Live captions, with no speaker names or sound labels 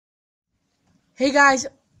Hey guys,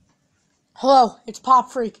 hello, it's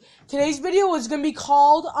Pop Freak. Today's video is going to be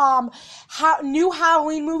called New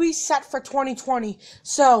Halloween Movie Set for 2020.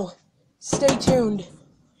 So, stay tuned.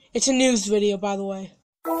 It's a news video, by the way.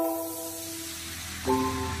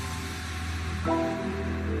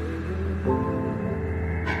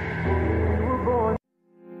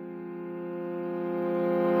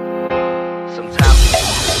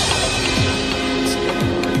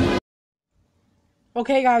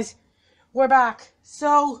 Okay guys, we're back.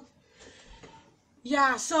 So,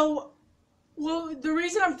 the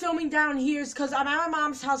reason I'm filming down here is because I'm at my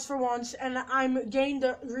mom's house for once, and I'm getting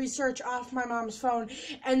the research off my mom's phone,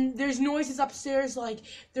 and there's noises upstairs, like,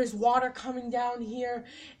 there's water coming down here,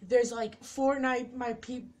 there's, like, Fortnite, my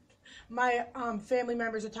family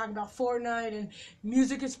members are talking about Fortnite, and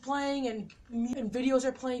music is playing, and videos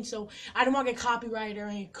are playing, so I don't want to get copyrighted or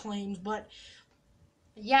any claims, but,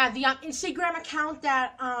 yeah, the Instagram account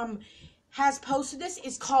that, has posted this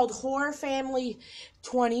is called Horror Family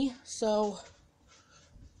 20, so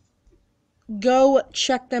go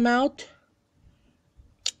check them out.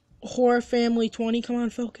 Horror Family 20, come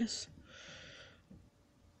on, focus.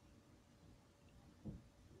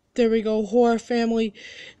 There we go, Horror Family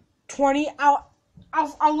 20.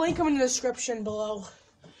 I'll link them in the description below.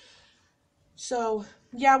 So,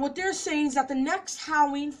 yeah, what they're saying is that the next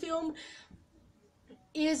Halloween film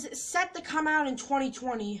is set to come out in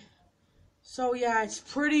 2020. So, yeah, it's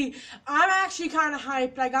pretty... I'm actually kind of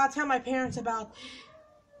hyped. I gotta tell my parents about...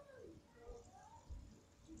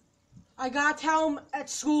 I gotta tell them at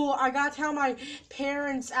school. I gotta tell my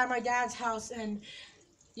parents at my dad's house. And,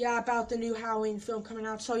 yeah, about the new Halloween film coming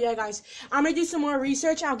out. So, yeah, guys. I'm gonna do some more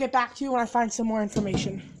research. And I'll get back to you when I find some more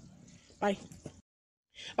information. Bye.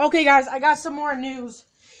 Okay, guys. I got some more news.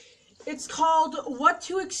 It's called What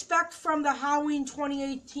to Expect from the Halloween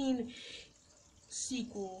 2018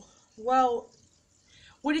 sequel. Well,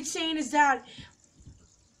 what it's saying is that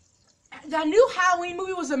new Halloween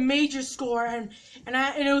movie was a major score, and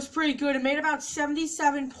it was pretty good. It made about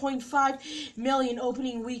 $77.5 million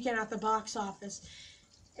opening weekend at the box office,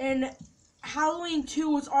 and Halloween 2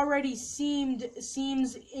 was already seems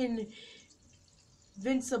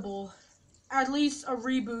invincible. At least a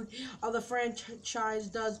reboot of the franchise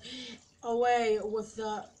does away with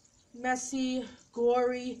the messy,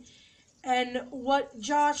 gory, and what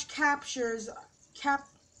Josh captures, I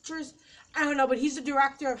don't know, but he's the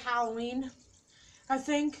director of Halloween, I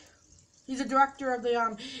think. He's the director of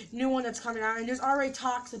the new one that's coming out, and there's already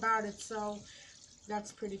talks about it, so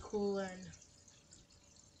that's pretty cool,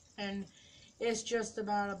 and it's just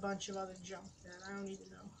about a bunch of other junk that I don't even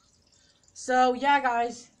know. So, yeah,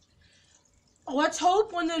 guys, let's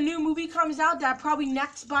hope when the new movie comes out that probably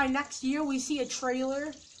by next year we see a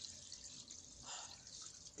trailer.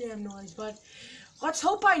 Damn noise, but let's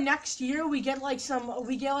hope by next year we get some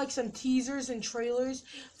teasers and trailers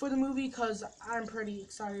for the movie, because I'm pretty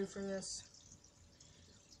excited for this.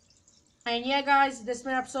 And yeah, guys, this has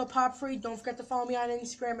been an episode of Pop Freak. Don't forget to follow me on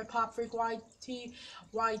Instagram at PopFreakYT.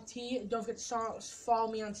 Don't forget to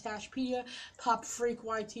follow me on Stashpedia,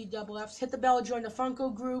 PopFreakYT. Hit the bell to join the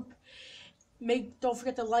Funko group. Don't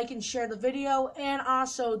forget to like and share the video, and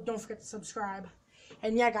also don't forget to subscribe.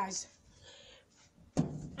 And yeah, guys,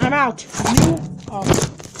 I'm out.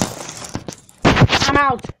 I'm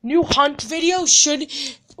out. New hunt video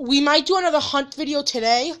we might do another hunt video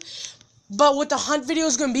today, but what the hunt video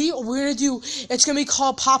is going to be, it's going to be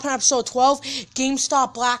called Poppin' Episode 12,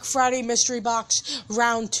 GameStop Black Friday Mystery Box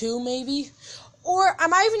Round 2, maybe. Or I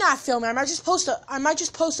might even not film it. I might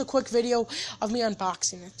just post a quick video of me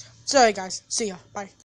unboxing it. So, hey guys, see ya. Bye.